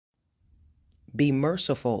Be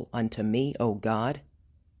merciful unto me, O God,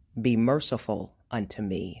 be merciful unto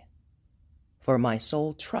me. For my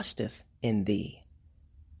soul trusteth in thee.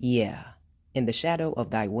 Yea, in the shadow of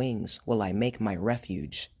thy wings will I make my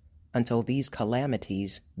refuge, until these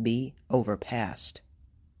calamities be overpast.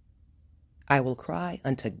 I will cry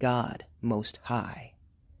unto God most high,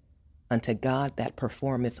 unto God that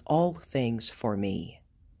performeth all things for me.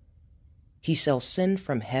 He shall send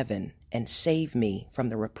from heaven and save me from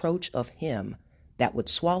the reproach of him that would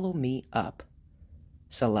swallow me up.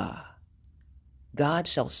 Selah. God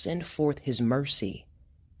shall send forth his mercy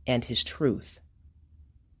and his truth.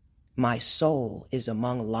 My soul is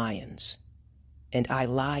among lions, and I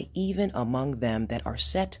lie even among them that are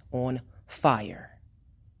set on fire,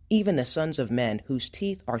 even the sons of men whose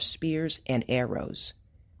teeth are spears and arrows,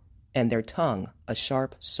 and their tongue a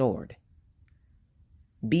sharp sword.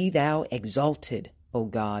 Be thou exalted, O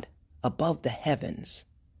God, above the heavens.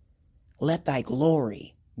 Let thy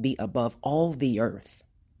glory be above all the earth.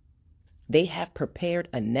 They have prepared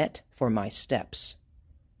a net for my steps.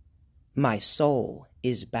 My soul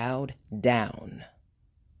is bowed down.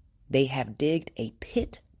 They have digged a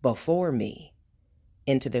pit before me,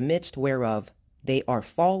 into the midst whereof they are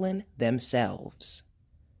fallen themselves.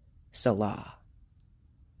 Selah.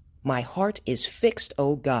 My heart is fixed,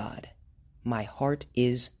 O God, my heart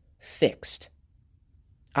is fixed.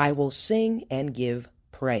 I will sing and give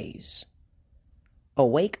praise.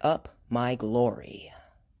 Awake up, my glory.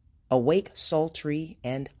 Awake, psaltery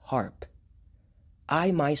and harp.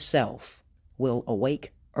 I myself will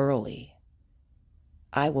awake early.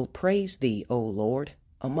 I will praise thee, O Lord,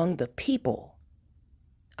 among the people.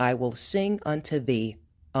 I will sing unto thee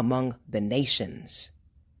among the nations.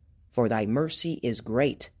 For thy mercy is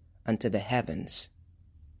great unto the heavens,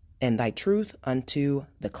 and thy truth unto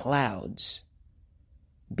the clouds.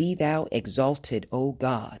 Be thou exalted, O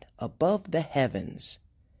God, above the heavens.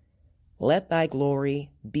 Let thy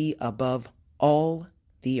glory be above all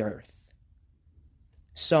the earth.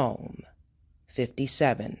 Psalm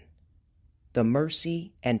 57. The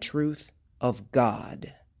mercy and truth of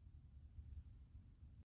God.